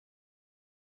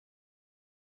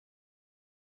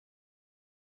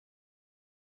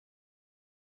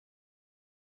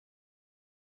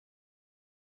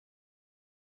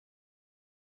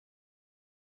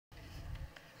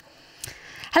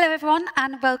Hello everyone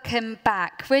and welcome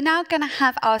back. We're now going to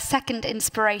have our second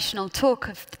inspirational talk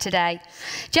of today.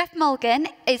 Geoff Mulgan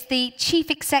is the Chief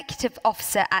Executive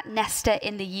Officer at NESTA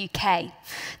in the UK.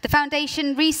 The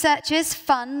foundation researches,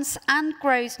 funds and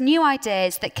grows new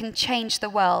ideas that can change the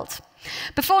world.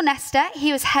 Before NESTA,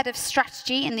 he was head of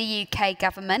strategy in the UK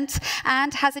government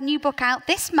and has a new book out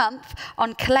this month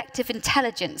on collective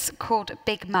intelligence called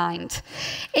Big Mind.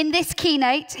 In this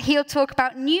keynote, he'll talk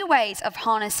about new ways of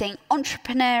harnessing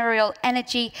entrepreneurial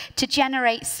energy to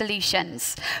generate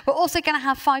solutions. We're also going to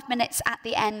have 5 minutes at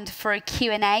the end for a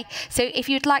Q&A, so if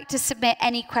you'd like to submit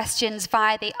any questions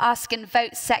via the Ask and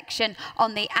Vote section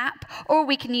on the app, or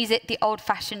we can use it the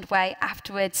old-fashioned way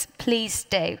afterwards, please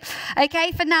do.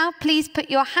 Okay, for now, please put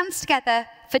your hands together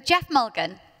for Geoff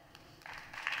Mulgan.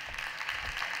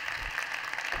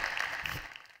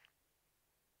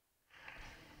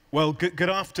 Well, good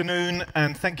afternoon,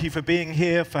 and thank you for being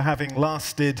here, for having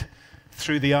lasted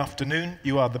through the afternoon.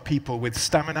 You are the people with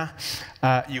stamina.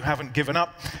 You haven't given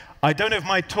up. I don't know if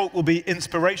my talk will be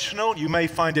inspirational. You may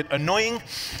find it annoying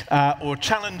or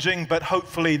challenging, but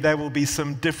hopefully there will be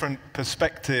some different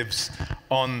perspectives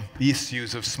on the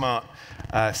issues of smart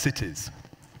cities.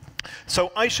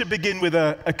 So I should begin with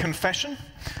a confession.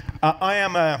 I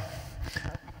am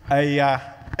an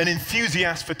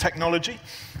enthusiast for technology.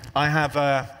 I have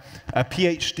a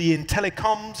PhD in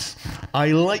telecoms.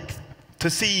 I like to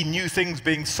see new things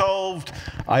being solved.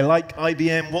 I like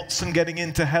IBM Watson getting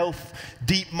into health,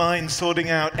 DeepMind sorting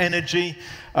out energy,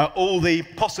 all the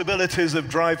possibilities of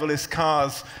driverless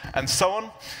cars, and so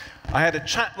on. I had a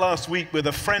chat last week with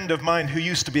a friend of mine who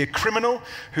used to be a criminal,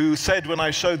 who said when I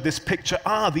showed this picture,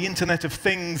 the Internet of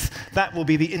Things, that will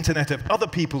be the Internet of other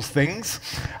people's things.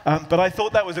 But I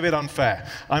thought that was a bit unfair.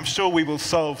 I'm sure we will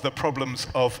solve the problems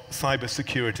of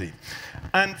cybersecurity.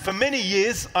 And for many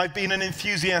years, I've been an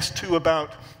enthusiast too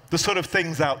about the sort of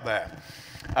things out there.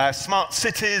 Smart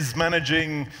cities,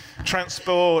 managing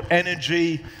transport,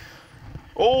 energy,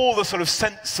 all the sort of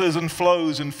sensors and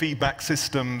flows and feedback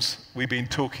systems we've been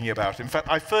talking about. In fact,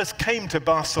 I first came to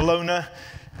Barcelona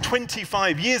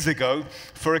 25 years ago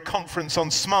for a conference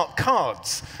on smart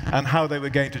cards and how they were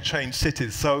going to change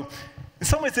cities. So in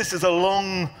some ways, this is a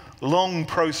long, long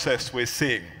process we're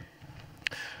seeing.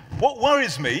 What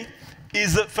worries me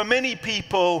is that for many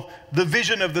people, the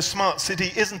vision of the smart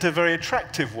city isn't a very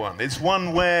attractive one. It's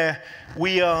one where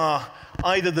we are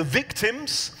either the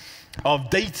victims of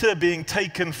data being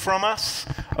taken from us,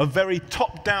 of very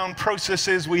top-down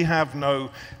processes we have no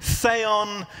say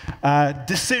on,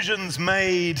 decisions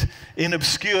made in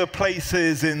obscure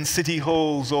places in city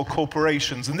halls or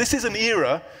corporations. And this is an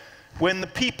era when the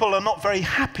people are not very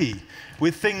happy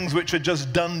with things which are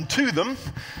just done to them.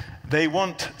 They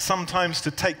want sometimes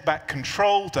to take back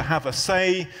control, to have a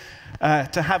say,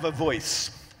 to have a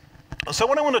voice. So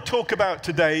what I want to talk about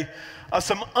today are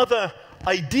some other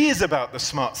ideas about the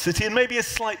smart city and maybe a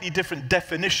slightly different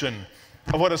definition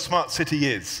of what a smart city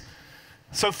is.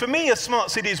 So for me, a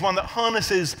smart city is one that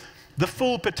harnesses the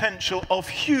full potential of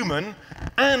human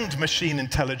and machine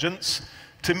intelligence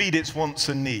to meet its wants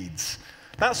and needs.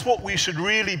 That's what we should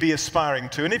really be aspiring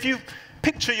to. And if you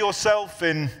picture yourself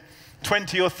in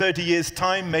 20 or 30 years'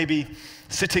 time, maybe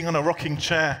sitting on a rocking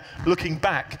chair looking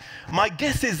back, my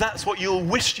guess is that's what you'll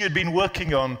wish you'd been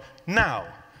working on now.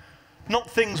 Not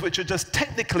things which are just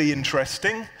technically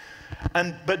interesting,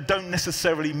 but don't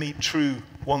necessarily meet true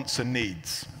wants and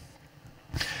needs.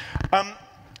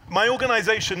 My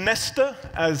organization, NESTA,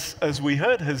 as we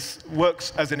heard,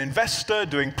 works as an investor,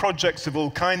 doing projects of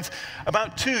all kinds.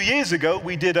 About 2 years ago,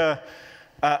 we did a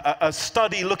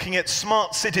study looking at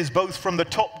smart cities, both from the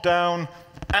top down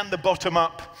and the bottom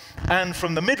up, and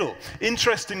from the middle.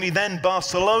 Interestingly, then,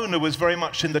 Barcelona was very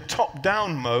much in the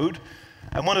top-down mode.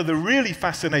 And one of the really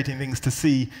fascinating things to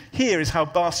see here is how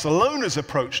Barcelona's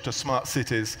approach to smart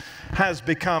cities has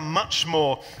become much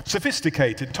more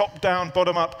sophisticated, top-down,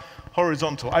 bottom-up,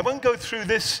 horizontal. I won't go through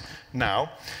this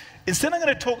now. Instead, I'm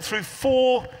going to talk through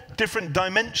 4 different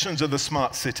dimensions of the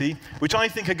smart city, which I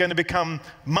think are going to become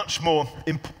much more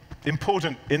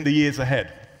important in the years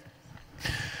ahead.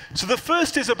 So the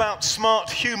first is about smart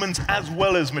humans as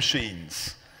well as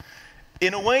machines.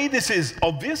 In a way, this is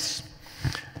obvious.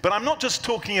 But I'm not just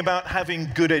talking about having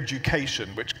good education,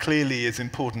 which clearly is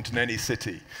important in any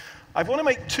city. I want to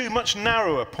make 2 much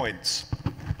narrower points.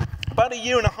 About 1.5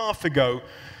 years ago,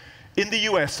 in the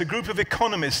US, a group of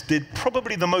economists did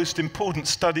probably the most important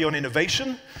study on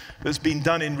innovation that's been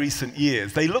done in recent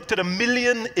years. They looked at 1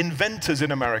 million inventors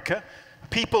in America,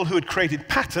 people who had created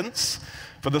patents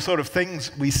for the sort of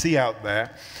things we see out there,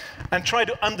 and tried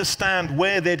to understand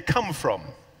where they'd come from.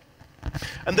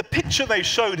 And the picture they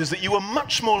showed is that you were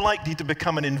much more likely to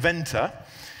become an inventor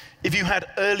if you had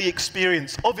early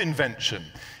experience of invention,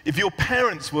 if your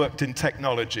parents worked in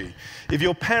technology, if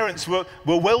your parents were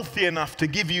wealthy enough to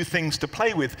give you things to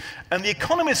play with. And the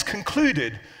economists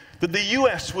concluded that the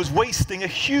US was wasting a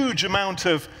huge amount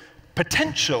of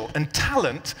potential and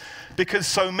talent because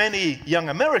so many young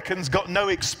Americans got no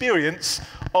experience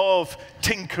of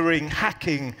tinkering,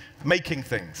 hacking, making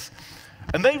things.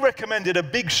 And they recommended a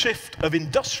big shift of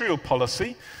industrial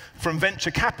policy from venture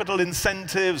capital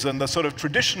incentives and the sort of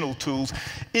traditional tools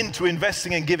into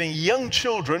investing and giving young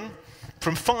children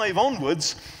from 5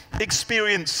 onwards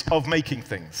experience of making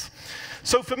things.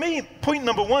 So for me, point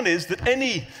number 1 is that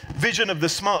any vision of the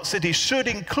smart city should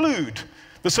include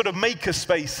the sort of maker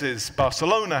spaces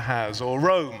Barcelona has, or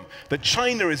Rome, that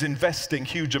China is investing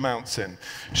huge amounts in,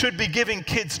 should be giving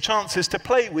kids chances to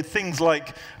play with things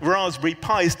like Raspberry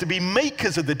Pis, to be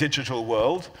makers of the digital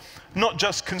world, not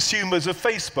just consumers of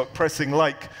Facebook pressing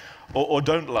like or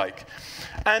don't like.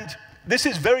 And this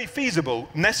is very feasible.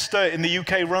 NESTA in the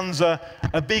UK runs a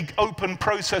big open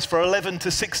process for 11 to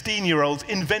 16-year-olds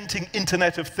inventing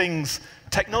Internet of Things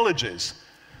technologies.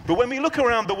 But when we look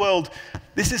around the world,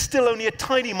 this is still only a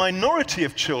tiny minority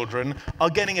of children are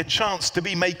getting a chance to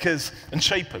be makers and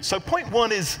shapers. So point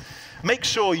 1 is make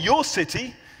sure your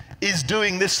city is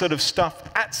doing this sort of stuff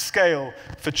at scale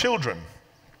for children.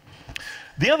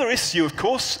 The other issue, of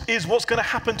course, is what's going to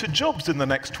happen to jobs in the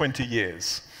next 20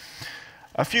 years.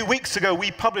 A few weeks ago,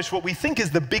 we published what we think is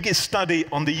the biggest study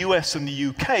on the US and the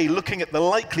UK, looking at the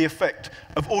likely effect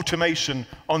of automation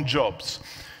on jobs.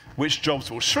 Which jobs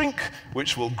will shrink,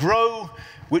 which will grow,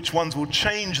 which ones will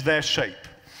change their shape.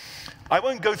 I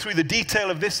won't go through the detail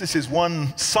of this. This is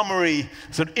one summary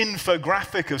sort of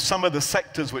infographic of some of the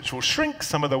sectors which will shrink,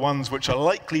 some of the ones which are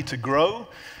likely to grow,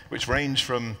 which range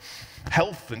from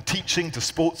health and teaching to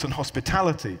sports and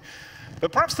hospitality.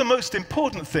 But perhaps the most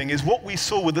important thing is what we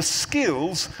saw were the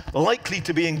skills likely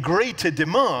to be in greater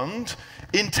demand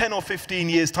in 10 or 15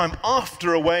 years' time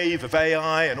after a wave of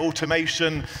AI and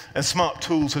automation and smart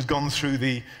tools has gone through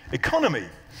the economy.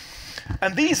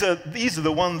 And these are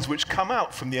the ones which come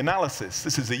out from the analysis.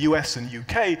 This is the US and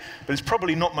UK, but it's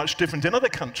probably not much different in other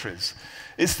countries.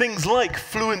 It's things like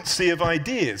fluency of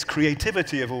ideas,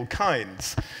 creativity of all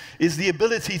kinds, is the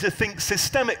ability to think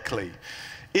systemically.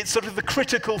 It's sort of the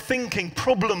critical thinking,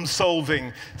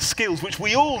 problem-solving skills, which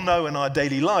we all know in our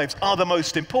daily lives are the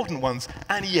most important ones,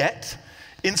 and yet,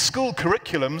 in school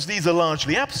curriculums, these are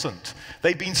largely absent.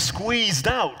 They've been squeezed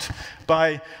out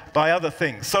by other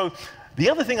things. So the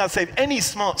other thing I'd say, any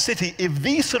smart city, if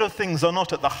these sort of things are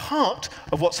not at the heart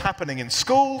of what's happening in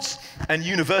schools and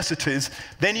universities,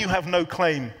 then you have no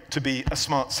claim to be a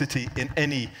smart city in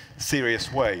any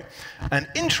serious way. And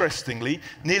interestingly,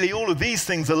 nearly all of these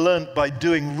things are learned by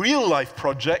doing real-life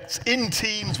projects in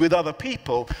teams with other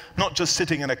people, not just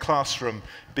sitting in a classroom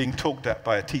being talked at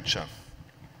by a teacher.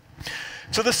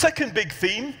 So the second big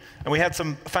theme, and we had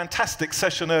some fantastic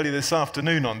session earlier this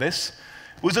afternoon on this,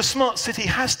 was a smart city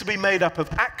has to be made up of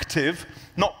active,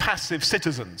 not passive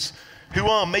citizens who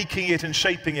are making it and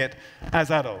shaping it as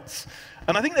adults.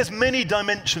 And I think there's many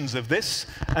dimensions of this,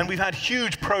 and we've had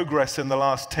huge progress in the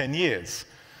last 10 years.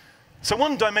 So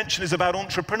one dimension is about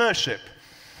entrepreneurship.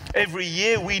 Every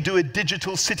year we do a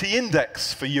digital city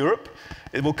index for Europe.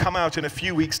 It will come out in a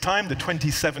few weeks' time, the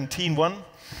 2017 one.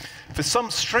 For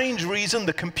some strange reason,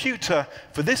 the computer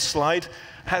for this slide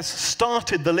has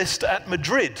started the list at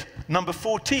Madrid, number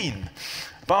 14.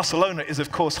 Barcelona is,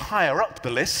 of course, higher up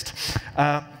the list,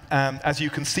 as you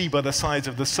can see by the size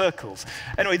of the circles.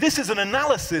 Anyway, this is an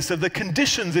analysis of the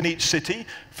conditions in each city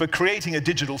for creating a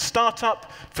digital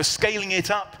startup, for scaling it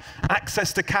up,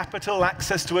 access to capital,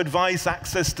 access to advice,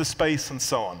 access to space, and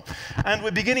so on. And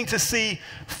we're beginning to see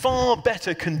far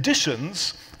better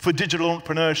conditions for digital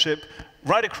entrepreneurship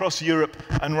right across Europe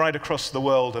and right across the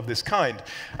world of this kind.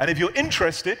 And if you're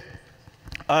interested,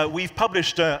 we've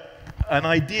published an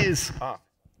ideas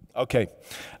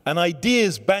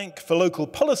bank for local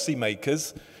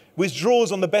policymakers, which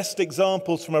draws on the best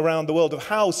examples from around the world of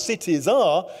how cities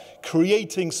are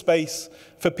creating space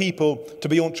for people to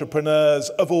be entrepreneurs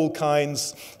of all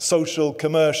kinds, social,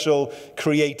 commercial,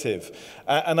 creative.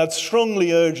 And I'd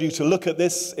strongly urge you to look at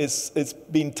this. It's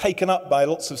been taken up by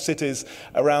lots of cities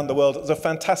around the world. It's a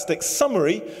fantastic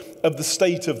summary of the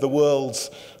state of the world's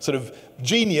sort of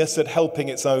genius at helping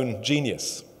its own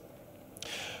genius.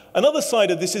 Another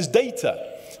side of this is data.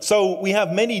 So we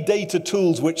have many data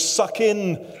tools which suck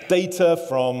in data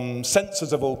from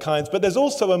sensors of all kinds, but there's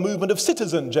also a movement of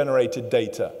citizen-generated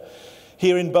data.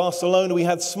 Here in Barcelona, we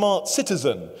had Smart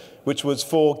Citizen, which was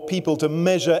for people to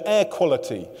measure air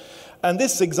quality. And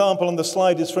this example on the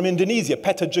slide is from Indonesia,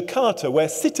 Peta Jakarta, where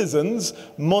citizens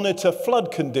monitor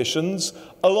flood conditions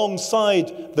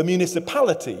alongside the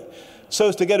municipality, so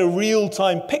as to get a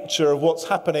real-time picture of what's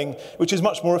happening, which is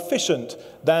much more efficient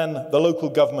than the local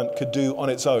government could do on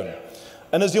its own.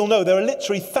 And as you'll know, there are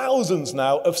literally thousands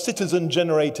now of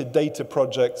citizen-generated data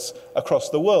projects across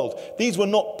the world. These were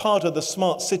not part of the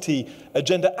smart city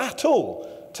agenda at all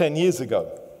 10 years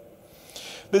ago.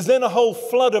 There's then a whole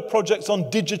flood of projects on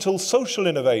digital social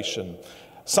innovation,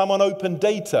 some on open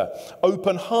data,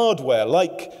 open hardware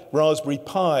like Raspberry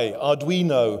Pi,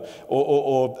 Arduino,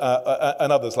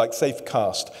 and others like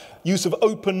Safecast. Use of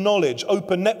open knowledge,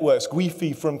 open networks,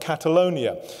 Wi-Fi from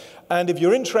Catalonia. And if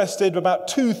you're interested, about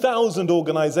 2,000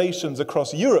 organizations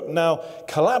across Europe now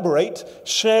collaborate,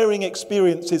 sharing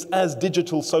experiences as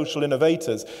digital social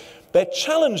innovators. Their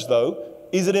challenge, though,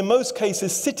 is that in most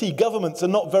cases, city governments are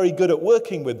not very good at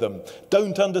working with them,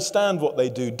 don't understand what they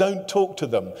do, don't talk to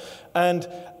them. And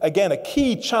again, a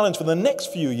key challenge for the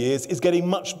next few years is getting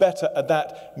much better at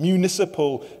that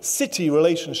municipal-city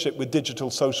relationship with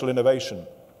digital social innovation.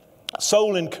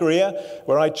 Seoul in Korea,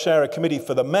 where I chair a committee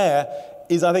for the mayor,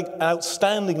 is, I think, an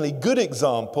outstandingly good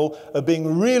example of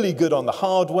being really good on the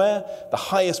hardware, the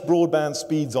highest broadband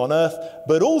speeds on earth,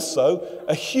 but also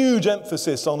a huge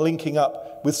emphasis on linking up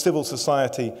with civil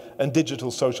society and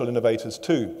digital social innovators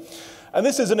too. And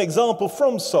this is an example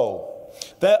from Seoul.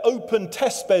 Their open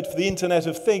testbed for the Internet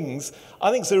of Things,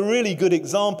 I think, is a really good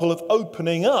example of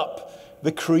opening up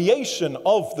the creation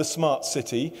of the smart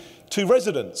city to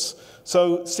residents.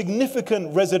 So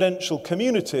significant residential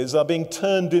communities are being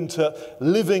turned into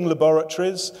living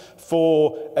laboratories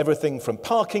for everything from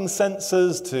parking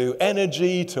sensors to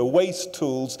energy to waste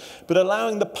tools, but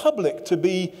allowing the public to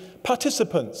be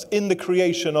participants in the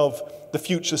creation of the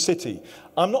future city.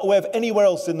 I'm not aware of anywhere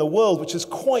else in the world which has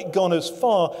quite gone as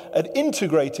far at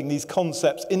integrating these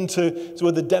concepts into sort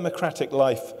of the democratic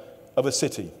life of a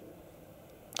city.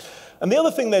 And the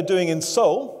other thing they're doing in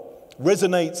Seoul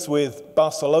resonates with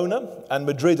Barcelona and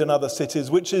Madrid and other cities,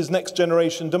 which is next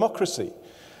generation democracy.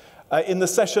 In the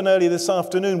session earlier this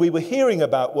afternoon, we were hearing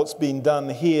about what's been done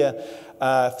here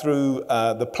through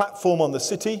the platform on the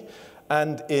city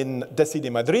and in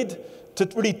Decide Madrid to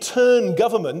really turn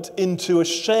government into a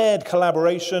shared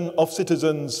collaboration of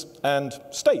citizens and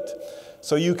state.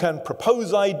 So you can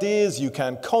propose ideas, you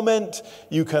can comment,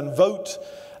 you can vote,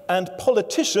 and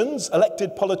politicians,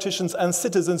 elected politicians and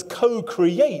citizens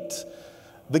co-create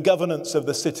the governance of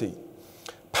the city.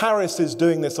 Paris is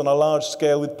doing this on a large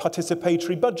scale with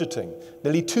participatory budgeting.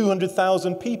 Nearly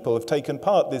 200,000 people have taken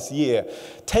part this year.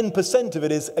 10% of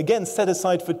it is, again, set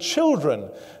aside for children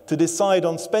to decide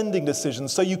on spending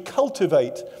decisions. So you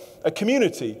cultivate a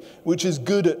community which is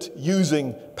good at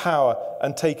using power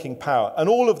and taking power. And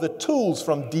all of the tools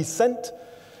from dissent,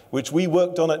 which we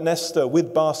worked on at NESTA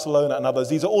with Barcelona and others.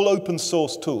 These are all open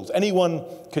source tools. Anyone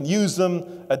can use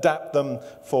them, adapt them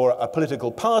for a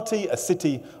political party, a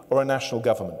city, or a national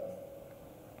government.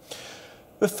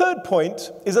 The third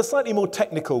point is a slightly more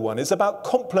technical one. It's about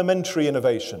complementary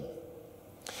innovation.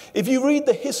 If you read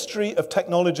the history of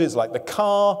technologies like the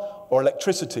car or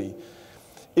electricity,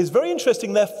 it's very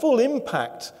interesting their full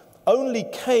impact only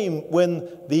came when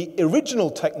the original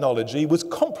technology was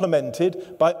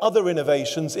complemented by other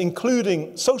innovations,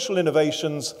 including social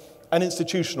innovations and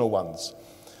institutional ones.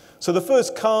 So the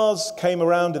first cars came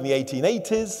around in the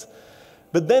 1880s,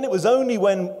 but then it was only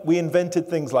when we invented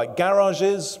things like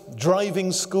garages,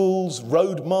 driving schools,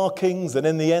 road markings, and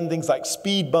in the end things like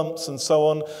speed bumps and so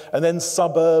on, and then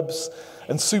suburbs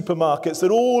and supermarkets, that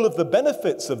all of the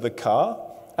benefits of the car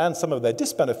and some of their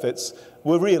disbenefits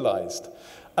were realized.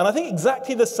 And I think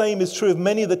exactly the same is true of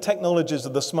many of the technologies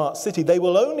of the smart city. They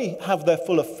will only have their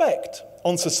full effect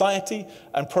on society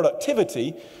and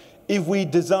productivity if we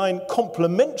design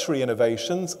complementary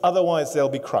innovations, otherwise they'll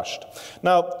be crushed.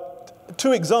 Now,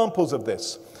 two examples of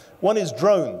this. One is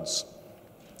drones.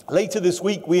 Later this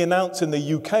week, we announced in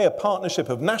the UK a partnership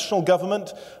of national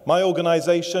government, my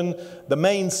organization, the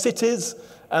main cities,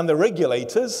 and the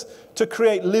regulators to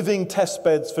create living test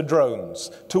beds for drones,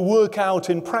 to work out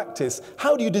in practice,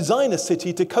 how do you design a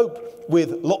city to cope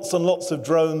with lots and lots of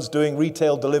drones doing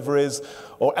retail deliveries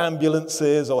or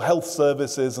ambulances or health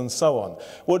services and so on?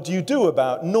 What do you do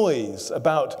about noise,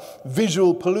 about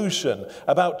visual pollution,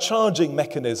 about charging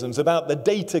mechanisms, about the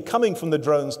data coming from the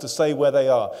drones to say where they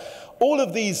are? All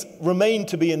of these remain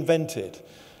to be invented.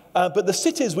 But the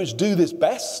cities which do this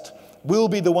best will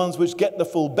be the ones which get the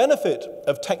full benefit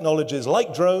of technologies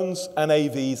like drones and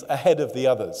AVs ahead of the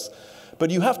others.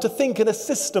 But you have to think in a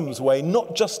systems way,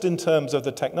 not just in terms of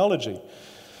the technology.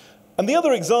 And the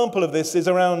other example of this is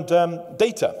around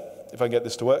data. if I get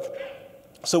this to work.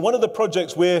 So one of the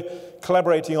projects we're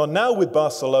collaborating on now with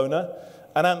Barcelona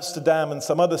and Amsterdam and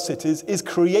some other cities is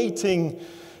creating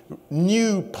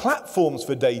new platforms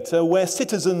for data where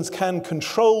citizens can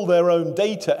control their own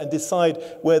data and decide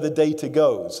where the data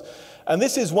goes. And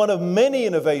this is one of many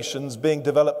innovations being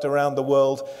developed around the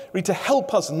world really to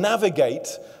help us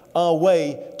navigate our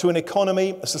way to an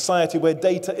economy, a society where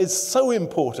data is so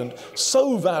important,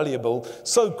 so valuable,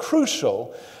 so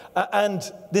crucial. And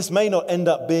this may not end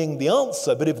up being the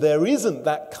answer, but if there isn't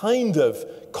that kind of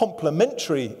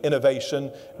complementary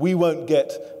innovation, we won't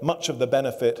get much of the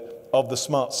benefit of the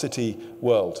smart city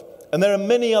world. And there are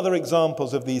many other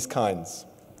examples of these kinds.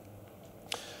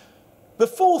 The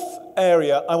fourth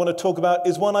area I want to talk about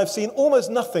is one I've seen almost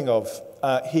nothing of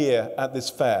here at this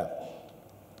fair,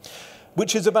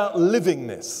 which is about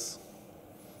livingness.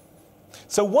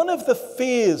 So one of the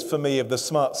fears for me of the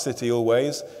smart city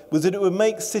always was that it would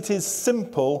make cities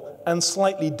simple and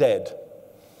slightly dead.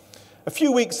 A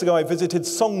few weeks ago I visited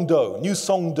Songdo, New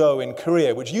Songdo in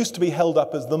Korea, which used to be held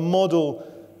up as the model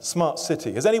smart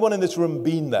city. Has anyone in this room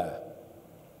been there?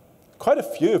 Quite a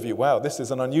few of you. Wow, this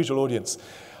is an unusual audience.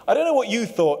 I don't know what you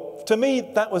thought. To me,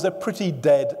 that was a pretty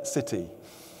dead city.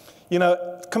 You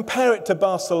know, compare it to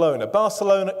Barcelona.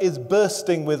 Barcelona is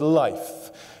bursting with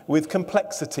life, with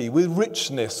complexity, with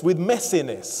richness, with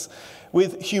messiness,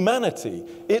 with humanity.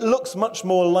 It looks much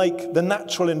more like the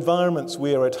natural environments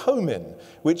we are at home in,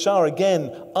 which are,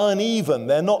 again, uneven.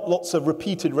 They're not lots of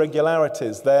repeated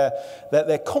regularities.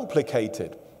 They're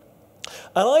complicated.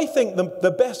 And I think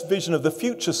the best vision of the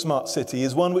future smart city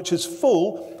is one which is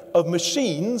full of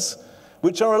machines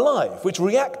which are alive, which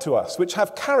react to us, which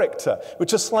have character,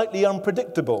 which are slightly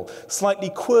unpredictable, slightly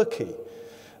quirky.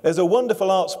 There's a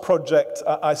wonderful arts project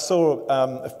I saw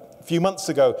a few months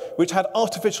ago which had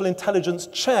artificial intelligence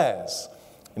chairs.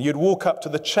 And you'd walk up to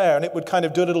the chair and it would kind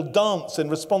of do a little dance in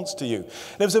response to you.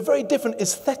 And it was a very different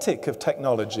aesthetic of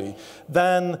technology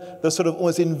than the sort of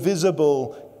almost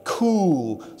invisible,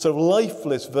 cool, sort of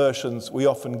lifeless versions we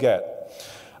often get.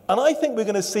 And I think we're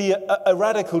going to see a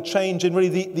radical change in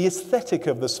really the aesthetic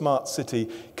of the smart city,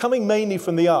 coming mainly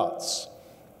from the arts.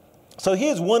 So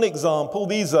here's one example.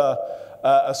 These are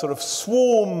a sort of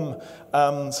swarm,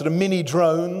 sort of mini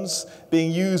drones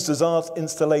being used as art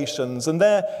installations. And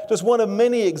they're just one of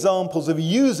many examples of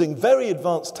using very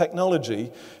advanced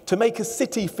technology to make a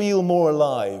city feel more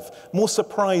alive, more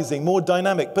surprising, more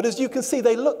dynamic. But as you can see,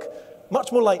 they look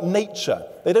much more like nature.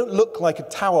 They don't look like a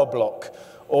tower block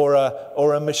or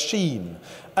a machine.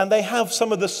 And they have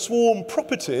some of the swarm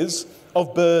properties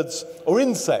of birds or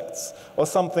insects or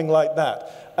something like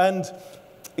that. And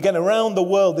again, around the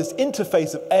world, this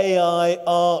interface of AI,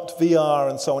 art, VR,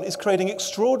 and so on is creating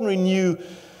extraordinary new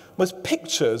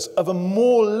pictures of a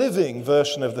more living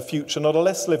version of the future, not a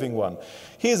less living one.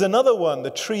 Here's another one,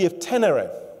 the Tree of Tenerife.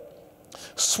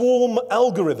 Swarm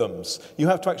algorithms. You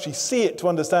have to actually see it to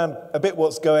understand a bit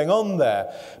what's going on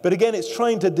there. But again, it's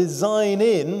trying to design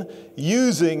in,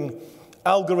 using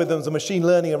algorithms and machine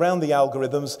learning around the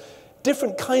algorithms,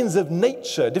 different kinds of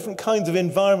nature, different kinds of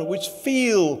environment which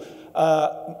feel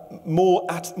more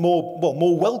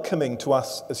welcoming to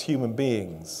us as human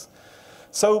beings.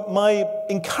 So my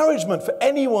encouragement for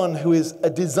anyone who is a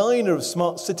designer of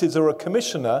smart cities or a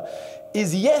commissioner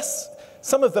is, yes,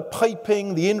 some of the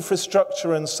piping, the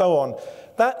infrastructure and so on,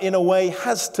 that in a way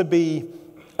has to be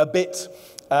a bit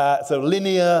so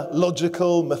linear,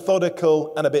 logical,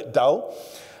 methodical, and a bit dull.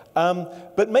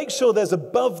 But make sure there's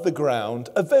above the ground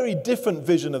a very different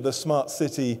vision of the smart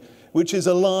city, which is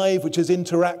alive, which is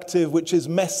interactive, which is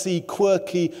messy,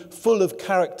 quirky, full of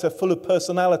character, full of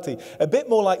personality. A bit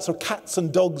more like sort of cats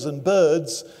and dogs and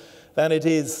birds than it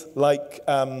is like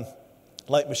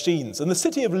machines. And the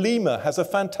city of Lima has a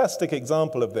fantastic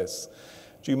example of this,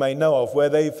 which you may know of, where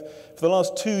they've, for the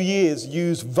last 2 years,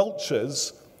 used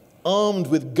vultures armed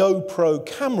with GoPro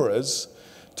cameras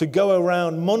to go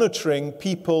around monitoring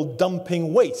people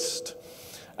dumping waste.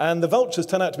 And the vultures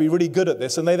turn out to be really good at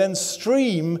this, and they then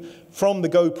stream from the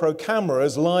GoPro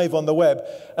cameras live on the web,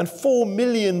 and 4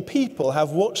 million people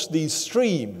have watched these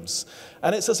streams.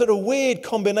 And it's a sort of weird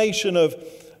combination of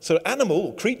sort of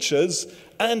animal creatures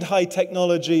and high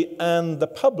technology and the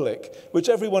public, which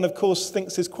everyone, of course,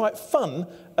 thinks is quite fun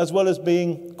as well as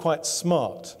being quite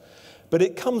smart. But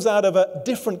it comes out of a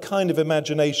different kind of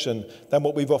imagination than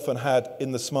what we've often had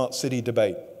in the smart city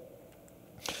debate.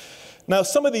 Now,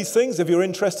 some of these things, if you're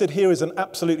interested, here is an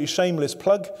absolutely shameless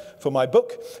plug for my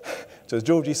book. So as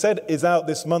Georgie said, is out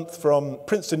this month from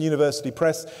Princeton University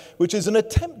Press, which is an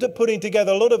attempt at putting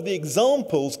together a lot of the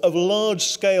examples of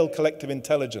large-scale collective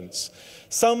intelligence.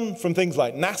 Some from things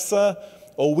like NASA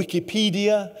or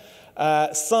Wikipedia,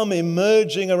 some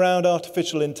emerging around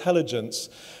artificial intelligence.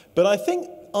 But I think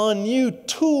our new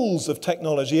tools of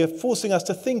technology are forcing us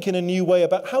to think in a new way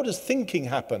about how does thinking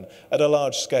happen at a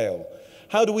large scale?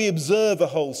 How do we observe a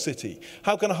whole city?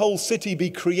 How can a whole city be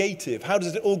creative? How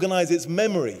does it organize its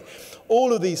memory?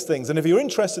 All of these things. And if you're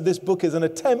interested, this book is an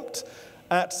attempt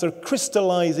at sort of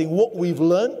crystallizing what we've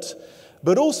learnt,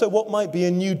 but also what might be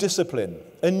a new discipline,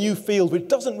 a new field which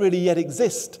doesn't really yet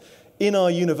exist in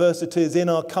our universities, in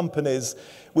our companies,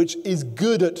 which is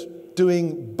good at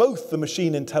doing both the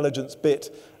machine intelligence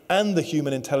bit and the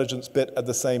human intelligence bit at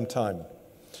the same time.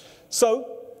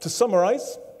 So, to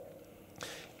summarize,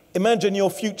 imagine your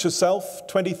future self,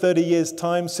 20, 30 years'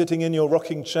 time, sitting in your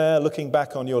rocking chair, looking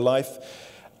back on your life,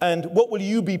 and what will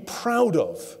you be proud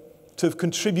of to have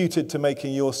contributed to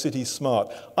making your city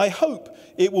smart? I hope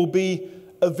it will be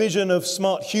a vision of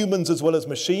smart humans as well as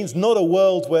machines, not a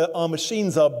world where our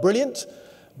machines are brilliant,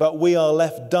 but we are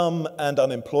left dumb and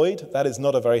unemployed. That is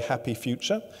not a very happy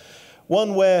future.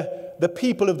 One where the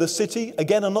people of the city,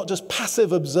 again, are not just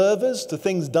passive observers to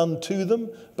things done to them,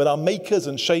 but are makers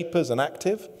and shapers and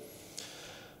active.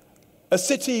 A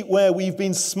city where we've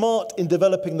been smart in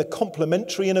developing the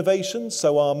complementary innovations,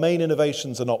 so our main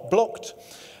innovations are not blocked,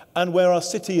 and where our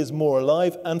city is more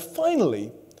alive. And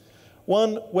finally,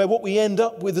 one where what we end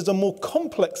up with is a more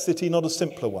complex city, not a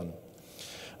simpler one.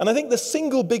 And I think the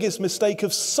single biggest mistake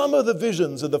of some of the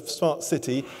visions of the smart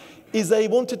city is they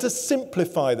wanted to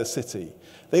simplify the city.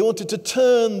 They wanted to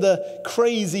turn the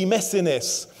crazy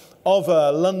messiness of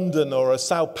a London or a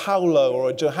Sao Paulo or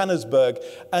a Johannesburg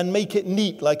and make it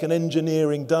neat like an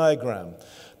engineering diagram.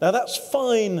 Now that's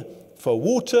fine for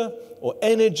water or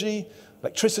energy,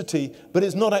 electricity, but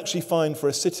it's not actually fine for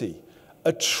a city.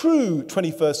 A true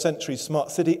 21st century smart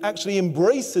city actually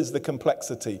embraces the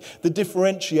complexity, the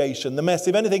differentiation, the mess.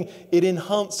 If anything, it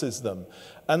enhances them.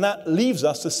 And that leaves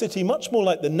us a city much more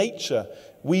like the nature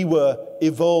we were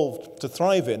evolved to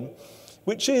thrive in,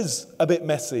 which is a bit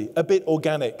messy, a bit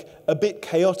organic, a bit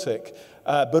chaotic,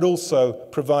 but also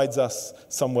provides us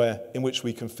somewhere in which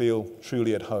we can feel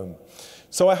truly at home.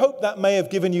 So I hope that may have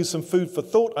given you some food for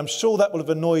thought. I'm sure that will have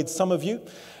annoyed some of you.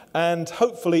 And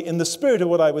hopefully, in the spirit of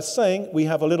what I was saying, we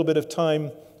have a little bit of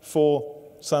time for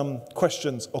some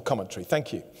questions or commentary.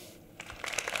 Thank you.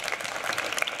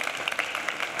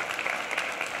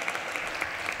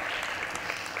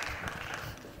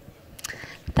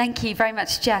 Thank you very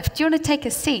much, Geoff. Do you want to take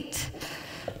a seat?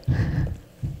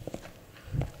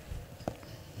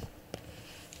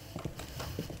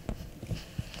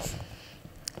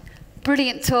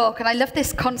 Brilliant talk, and I love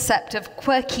this concept of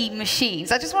quirky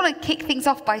machines. I just want to kick things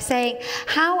off by saying,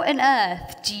 how on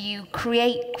earth do you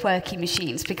create quirky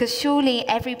machines? Because surely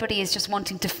everybody is just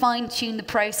wanting to fine-tune the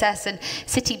process, and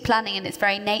city planning in its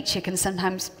very nature can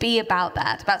sometimes be about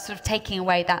that, about sort of taking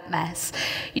away that mess.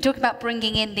 You talk about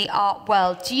bringing in the art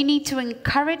world. Do you need to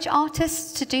encourage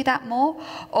artists to do that more,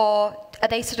 or are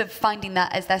they sort of finding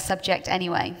that as their subject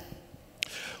anyway?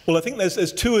 Well, I think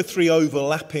there's two or three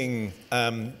overlapping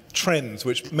trends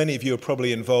which many of you are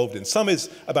probably involved in. Some is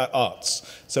about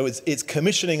arts. So it's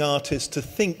commissioning artists to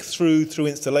think through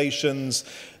installations,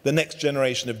 the next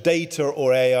generation of data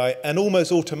or AI, and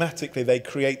almost automatically they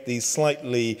create these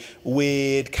slightly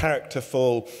weird,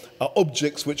 characterful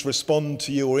objects which respond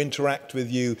to you or interact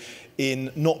with you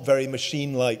in not very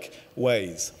machine-like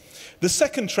ways. The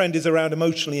second trend is around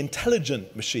emotionally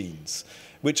intelligent machines,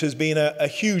 which has been a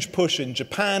huge push in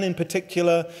Japan in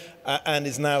particular, and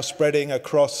is now spreading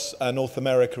across North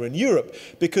America and Europe,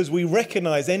 because we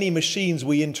recognize any machines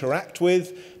we interact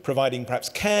with, providing perhaps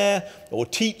care or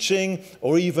teaching,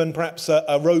 or even perhaps a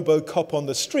RoboCop on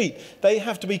the street, they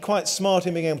have to be quite smart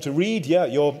in being able to read,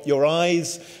 your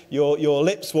eyes, your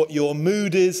lips, what your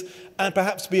mood is, and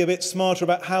perhaps be a bit smarter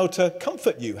about how to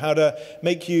comfort you, how to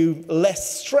make you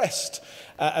less stressed.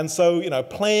 And so,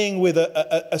 playing with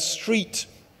a street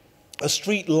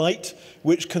light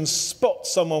which can spot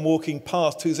someone walking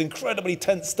past who's incredibly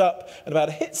tensed up and about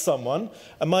to hit someone,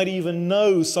 and might even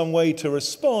know some way to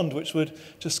respond which would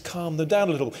just calm them down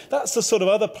a little. That's the sort of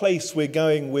other place we're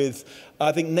going with,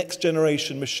 I think, next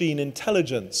generation machine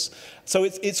intelligence. So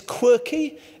it's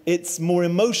quirky, it's more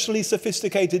emotionally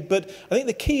sophisticated, but I think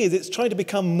the key is it's trying to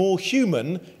become more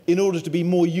human in order to be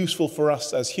more useful for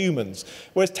us as humans.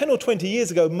 Whereas 10 or 20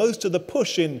 years ago, most of the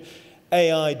push in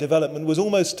AI development was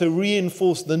almost to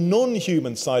reinforce the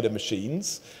non-human side of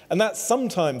machines, and that's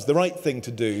sometimes the right thing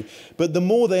to do, but the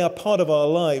more they are part of our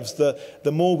lives,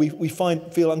 the more we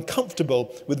feel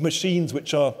uncomfortable with machines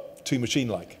which are too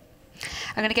machine-like.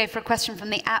 I'm going to go for a question from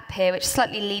the app here, which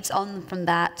slightly leads on from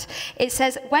that. It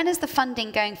says, when is the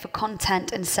funding going for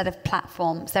content instead of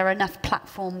platforms? There are enough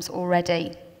platforms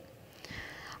already.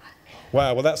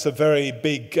 Wow, well, that's a very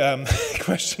big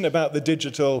question about the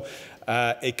digital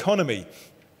economy.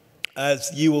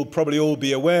 As you will probably all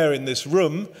be aware in this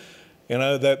room, you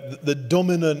know, the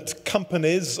dominant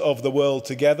companies of the world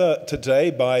together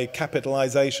today, by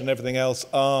capitalization and everything else,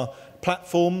 are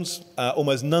platforms.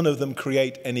 Almost none of them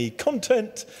create any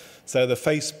content. So the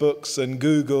Facebooks and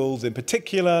Googles in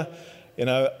particular, you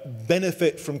know,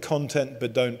 benefit from content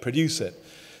but don't produce it.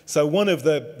 So one of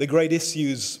the great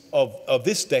issues of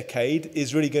this decade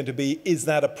is really going to be, is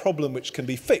that a problem which can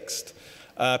be fixed?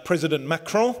 President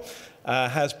Macron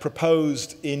has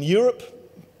proposed in Europe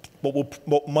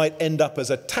what might end up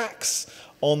as a tax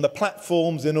on the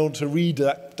platforms in order to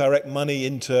redirect money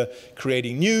into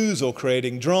creating news or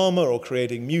creating drama or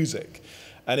creating music.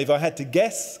 And if I had to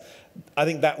guess, I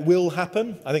think that will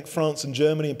happen. I think France and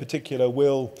Germany in particular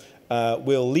will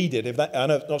lead it. I'm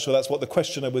not sure that's what the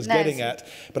questioner was getting at,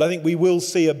 but I think we will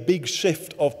see a big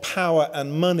shift of power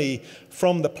and money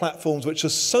from the platforms which are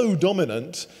so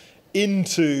dominant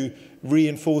into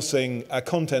reinforcing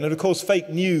content. And of course, fake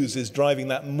news is driving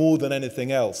that more than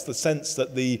anything else. The sense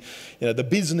that the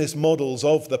business models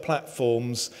of the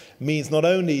platforms means not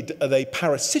only are they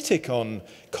parasitic on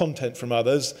content from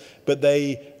others, but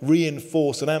they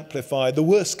reinforce and amplify the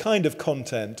worst kind of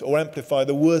content or amplify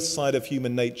the worst side of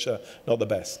human nature, not the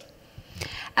best.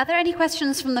 Are there any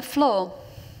questions from the floor?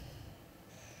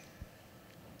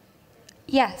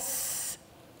 Yes.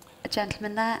 A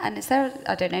gentleman there. And is there,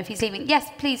 I don't know if he's leaving. Yes,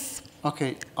 please.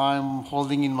 Okay, I'm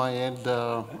holding in my hand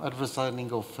the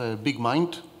advertising of Big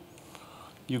Mind.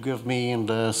 You gave me in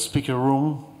the speaker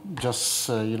room, just,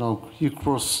 you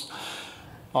cross.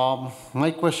 My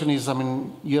question is, I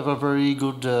mean, you have a very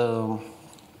good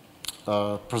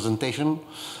presentation,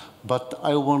 but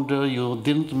I wonder, you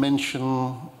didn't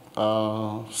mention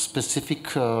specific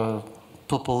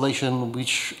population,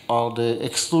 which are the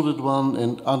excluded one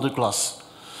and underclass.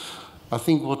 I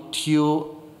think what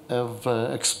you have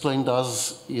explained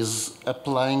us is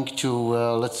applying to,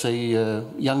 let's say,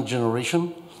 young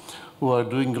generation who are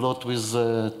doing a lot with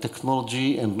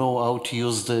technology and know how to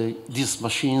use these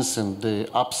machines and the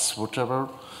apps, whatever.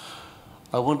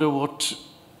 I wonder what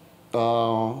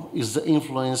is the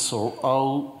influence or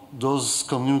how those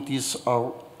communities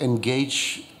are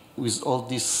engaged with all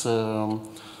these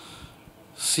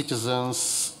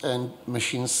citizens and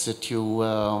machines that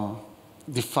you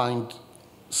defined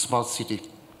smart city.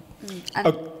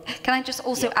 Can I just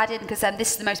also add in, because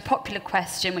this is the most popular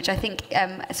question, which I think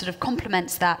sort of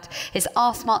complements that, is,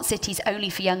 are smart cities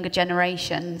only for younger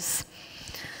generations?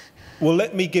 Well,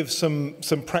 let me give some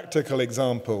practical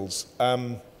examples,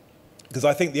 because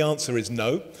I think the answer is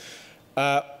no.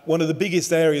 One of the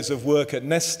biggest areas of work at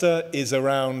NESTA is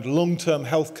around long-term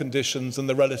health conditions and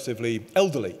the relatively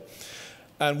elderly.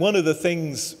 And one of the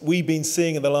things we've been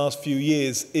seeing in the last few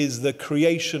years is the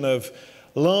creation of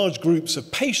large groups of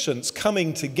patients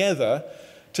coming together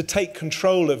to take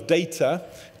control of data,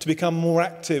 to become more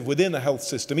active within a health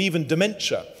system. Even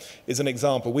dementia is an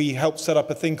example. We helped set up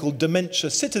a thing called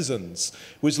Dementia Citizens,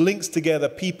 which links together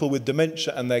people with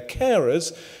dementia and their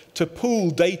carers to pool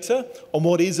data on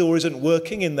what is or isn't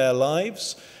working in their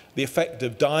lives, the effect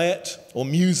of diet or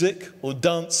music or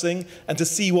dancing, and to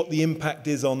see what the impact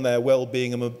is on their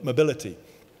well-being and mobility.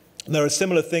 And there are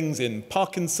similar things in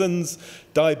Parkinson's,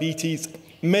 diabetes,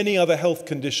 many other health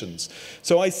conditions.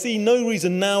 So I see no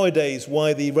reason nowadays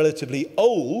why the relatively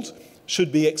old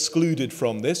should be excluded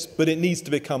from this, but it needs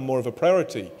to become more of a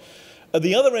priority. At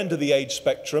the other end of the age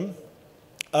spectrum,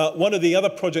 one of the other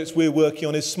projects we're working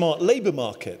on is smart labour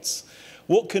markets.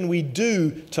 What can we do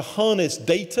to harness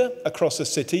data across a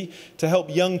city to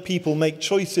help young people make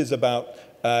choices about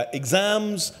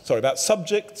about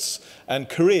subjects and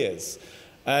careers?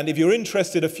 And if you're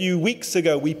interested, a few weeks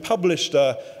ago, we published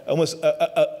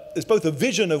it's both a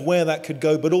vision of where that could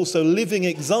go, but also living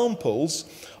examples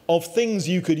of things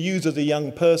you could use as a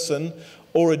young person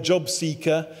or a job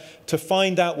seeker to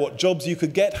find out what jobs you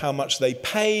could get, how much they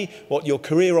pay, what your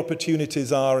career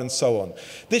opportunities are, and so on.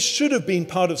 This should have been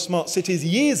part of smart cities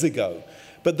years ago,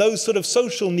 but those sort of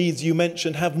social needs you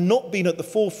mentioned have not been at the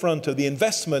forefront of the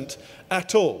investment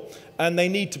at all, and they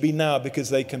need to be now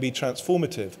because they can be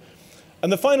transformative.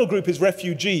 And the final group is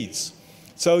refugees.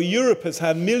 So Europe has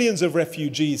had millions of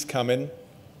refugees come in.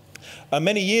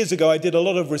 Many years ago, I did a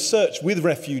lot of research with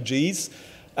refugees,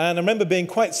 and I remember being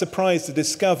quite surprised to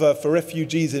discover for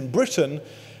refugees in Britain,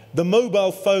 the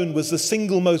mobile phone was the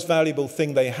single most valuable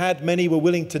thing they had. Many were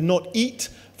willing to not eat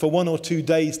for 1 or 2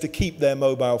 days to keep their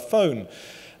mobile phone.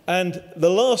 And the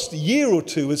last year or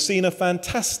two has seen a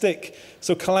fantastic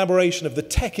sort of collaboration of the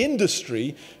tech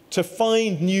industry to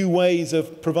find new ways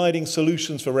of providing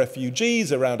solutions for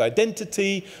refugees around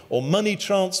identity or money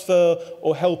transfer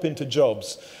or help into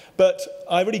jobs. But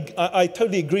I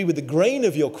totally agree with the grain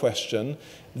of your question.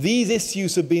 These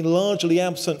issues have been largely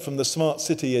absent from the smart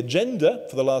city agenda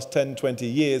for the last 10, 20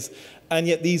 years, and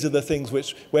yet these are the things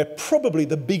where probably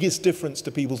the biggest difference to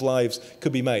people's lives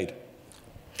could be made.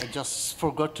 I just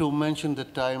forgot to mention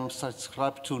that I'm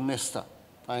subscribed to NESTA.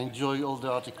 I enjoy all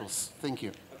the articles. Thank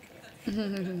you.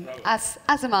 As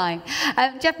am I.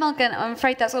 Geoff Mulgan, I'm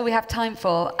afraid that's all we have time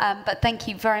for, but thank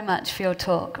you very much for your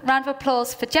talk. Round of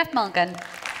applause for Geoff Mulgan.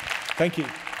 Thank you.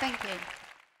 Thank you.